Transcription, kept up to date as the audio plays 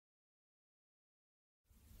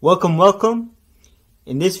Welcome.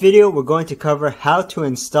 In this video, we're going to cover how to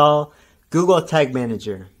install Google Tag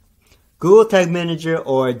Manager. Google Tag Manager,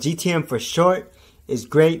 or GTM for short, is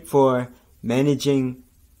great for managing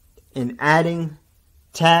and adding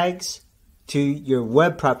tags to your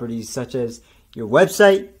web properties such as your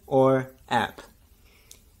website or app.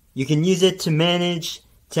 You can use it to manage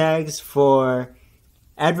tags for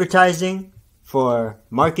advertising, for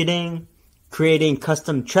marketing, creating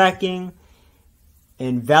custom tracking,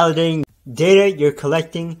 and validating data you're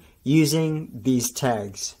collecting using these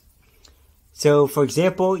tags. So for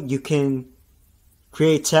example, you can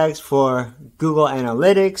create tags for Google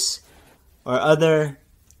Analytics or other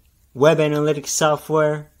web analytics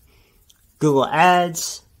software, Google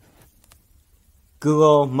Ads,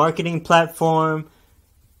 Google Marketing Platform,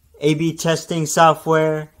 A/B testing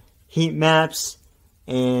software, heat maps,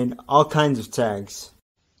 and all kinds of tags.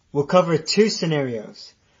 We'll cover two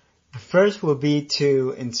scenarios. The first will be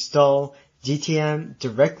to install GTM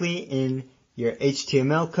directly in your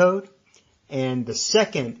HTML code, and the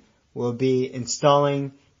second will be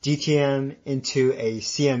installing GTM into a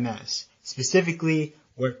CMS, specifically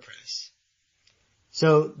WordPress.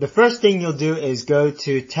 So the first thing you'll do is go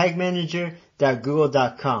to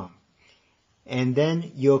tagmanager.google.com, and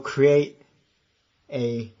then you'll create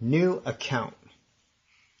a new account.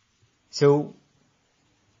 So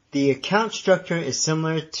the account structure is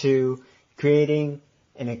similar to creating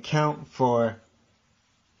an account for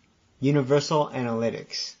Universal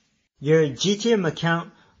Analytics. Your GTM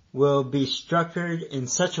account will be structured in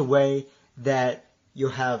such a way that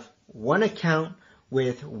you'll have one account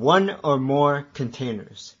with one or more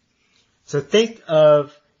containers. So think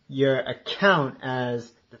of your account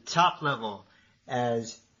as the top level,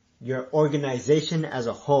 as your organization as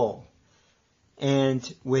a whole.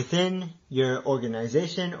 And within your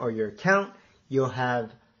organization or your account, you'll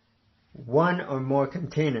have one or more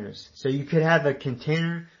containers. So you could have a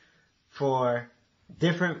container for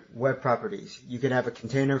different web properties. You could have a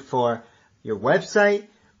container for your website,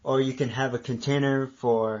 or you can have a container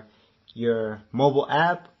for your mobile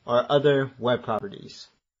app or other web properties.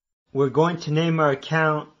 We're going to name our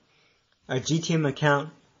account, our GTM account,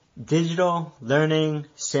 Digital Learning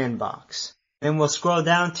Sandbox. Then we'll scroll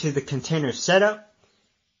down to the container setup,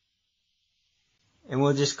 and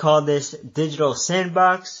we'll just call this Digital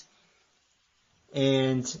Sandbox,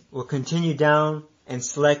 and we'll continue down and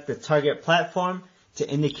select the target platform to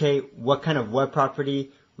indicate what kind of web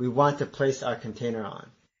property we want to place our container on.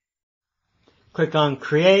 Click on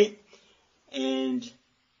Create and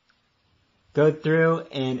go through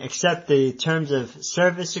and accept the Terms of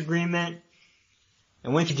Service Agreement.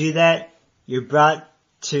 And once you do that, you're brought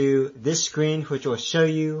to this screen, which will show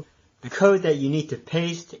you the code that you need to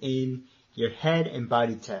paste in your head and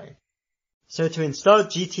body tag. So to install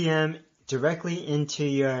GTM directly into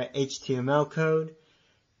your HTML code,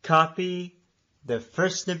 copy the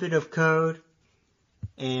first snippet of code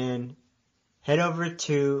and head over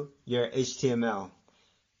to your HTML.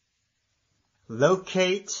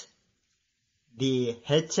 Locate the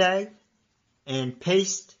head tag and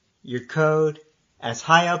paste your code as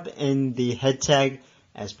high up in the head tag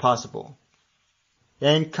as possible.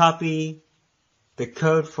 Then copy the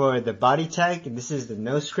code for the body tag, and this is the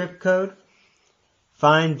no script code.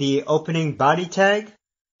 Find the opening body tag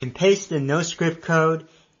and paste the no script code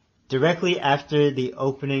directly after the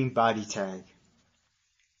opening body tag.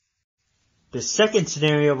 The second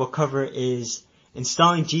scenario we'll cover is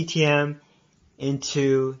installing GTM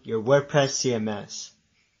into your WordPress CMS.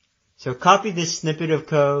 So copy this snippet of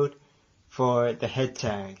code for the head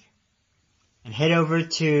tag and head over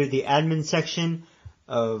to the admin section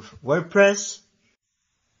of WordPress.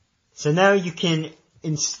 So now you can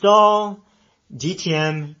install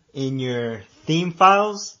GTM in your theme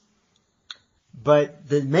files, but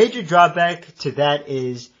the major drawback to that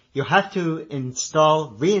is you'll have to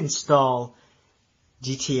reinstall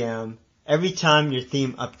GTM every time your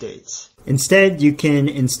theme updates. Instead, you can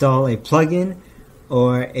install a plugin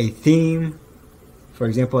or a theme, for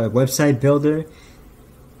example, a website builder,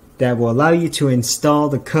 that will allow you to install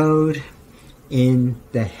the code in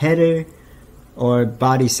the header or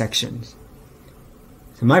body sections.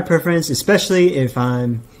 So my preference, especially if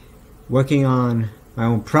I'm working on my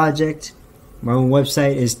own project, my own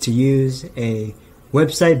website, is to use a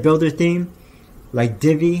website builder theme like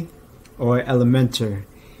Divi or Elementor.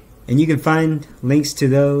 And you can find links to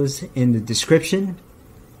those in the description.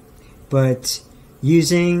 But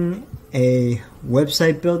using a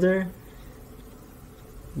website builder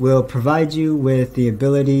will provide you with the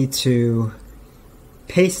ability to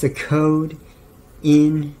paste the code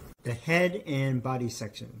in the head and body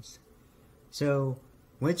sections. So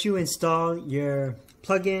Once you install your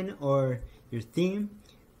plugin or your theme,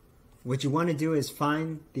 what you want to do is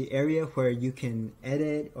find the area where you can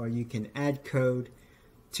edit or you can add code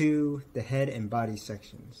to the head and body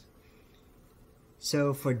sections.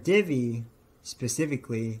 So for Divi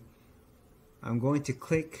specifically, I'm going to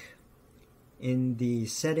click in the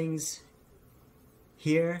settings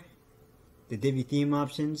here, the Divi theme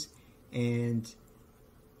options, and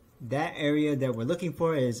that area that we're looking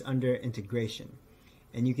for is under integration.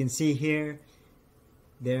 And you can see here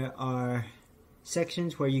there are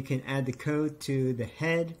sections where you can add the code to the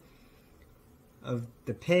head of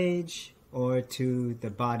the page or to the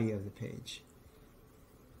body of the page.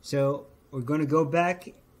 So we're going to go back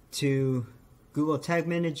to Google Tag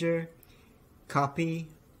Manager, copy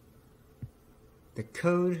the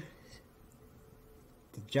code,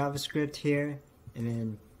 the JavaScript here, and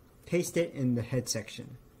then paste it in the head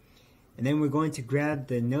section. And then we're going to grab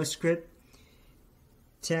the NoScript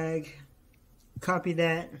tag, copy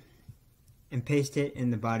that, and paste it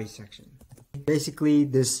in the body section. Basically,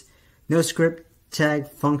 this NoScript tag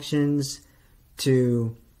functions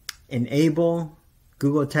to enable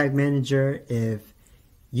Google Tag Manager if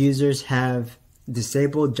users have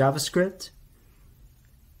disabled JavaScript.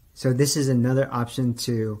 So this is another option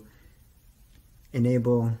to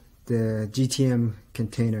enable the GTM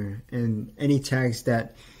container and any tags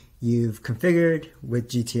that you've configured with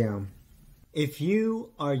GTM. If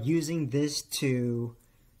you are using this to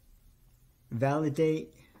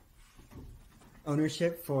validate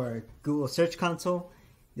ownership for Google Search Console,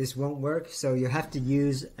 this won't work, so you'll have to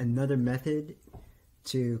use another method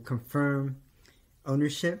to confirm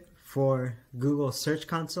ownership for Google Search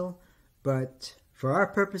Console. But for our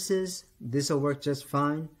purposes, this will work just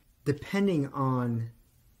fine. Depending on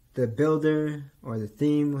the builder or the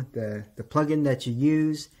theme, the plugin that you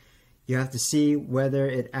use, you have to see whether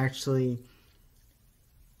it actually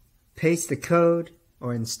pastes the code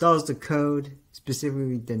or installs the code,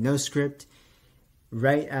 specifically the NoScript,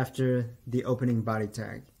 right after the opening body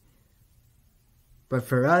tag. But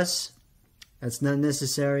for us, that's not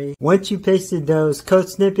necessary. Once you pasted those code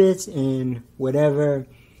snippets in whatever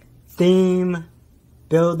theme,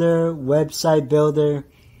 builder, website builder,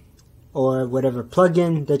 or whatever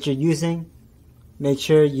plugin that you're using, make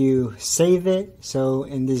sure you save it. So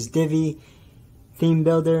in this Divi theme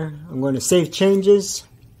builder, I'm going to save changes.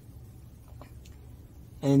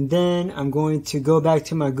 And then I'm going to go back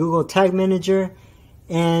to my Google Tag Manager.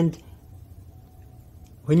 And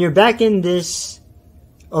when you're back in this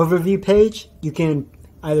overview page, you can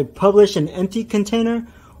either publish an empty container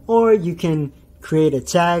or you can create a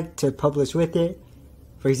tag to publish with it.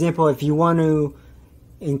 For example, if you want to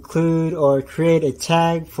include or create a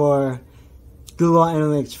tag for Google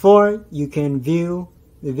Analytics 4, you can view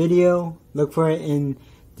the video, look for it in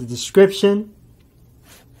the description,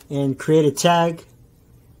 and create a tag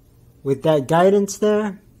with that guidance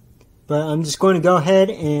there. But I'm just going to go ahead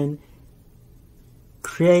and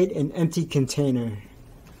create an empty container.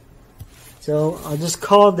 So I'll just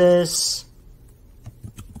call this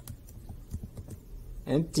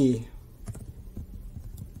empty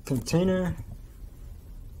container.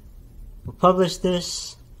 We'll publish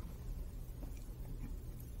this.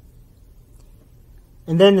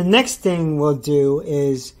 And then the next thing we'll do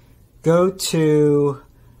is go to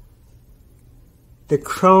the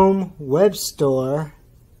Chrome Web Store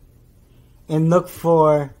and look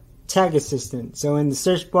for Tag Assistant. So in the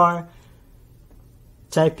search bar,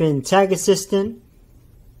 type in Tag Assistant.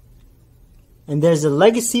 And there's a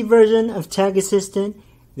legacy version of Tag Assistant.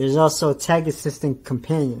 There's also a Tag Assistant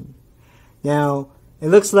Companion. Now, it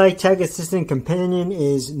looks like Tag Assistant Companion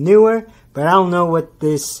is newer, but I don't know what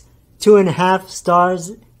this 2.5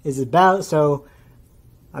 stars is about, so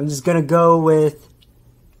I'm just going to go with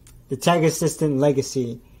the Tag Assistant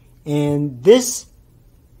Legacy. And this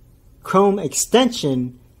Chrome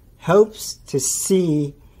extension helps to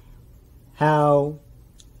see how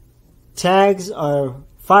tags are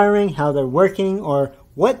firing, how they're working, or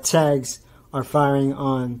what tags are firing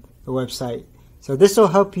on the website. So this will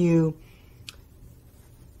help you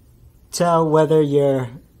tell whether your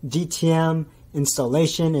GTM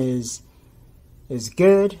installation is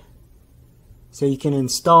good. So you can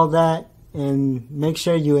install that and make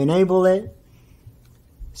sure you enable it.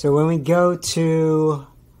 So when we go to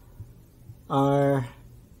our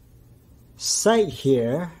site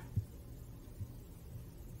here,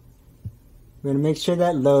 we're going to make sure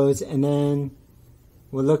that loads, and then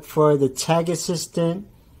we'll look for the Tag Assistant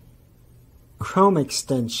Chrome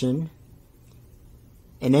extension,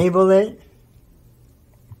 enable it,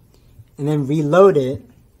 and then reload it.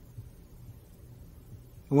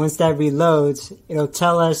 And once that reloads, it'll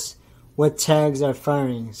tell us what tags are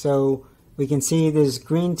firing. So we can see this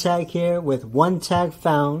green tag here with one tag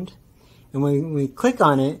found, and when we click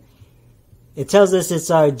on it, it tells us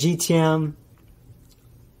it's our GTM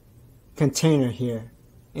container here.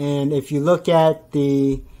 And if you look at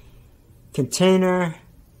the container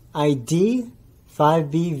ID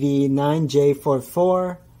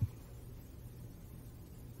 5BV9J44,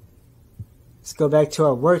 let's go back to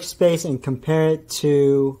our workspace and compare it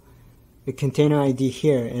to the container ID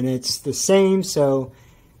here, and it's the same. So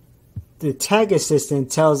the tag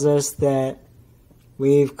assistant tells us that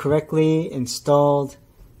we've correctly installed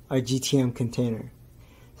our GTM container.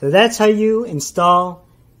 So that's how you install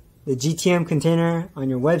the GTM container on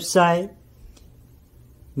your website.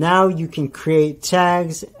 Now you can create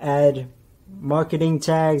tags, add marketing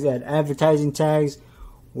tags, add advertising tags,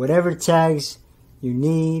 whatever tags you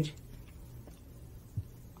need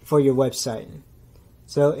for your website.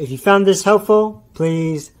 So if you found this helpful,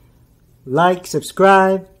 please like,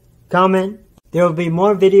 subscribe, comment. There will be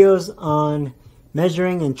more videos on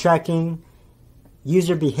measuring and tracking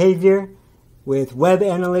user behavior with web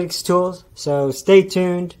analytics tools. So stay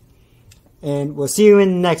tuned, and we'll see you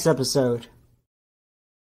in the next episode.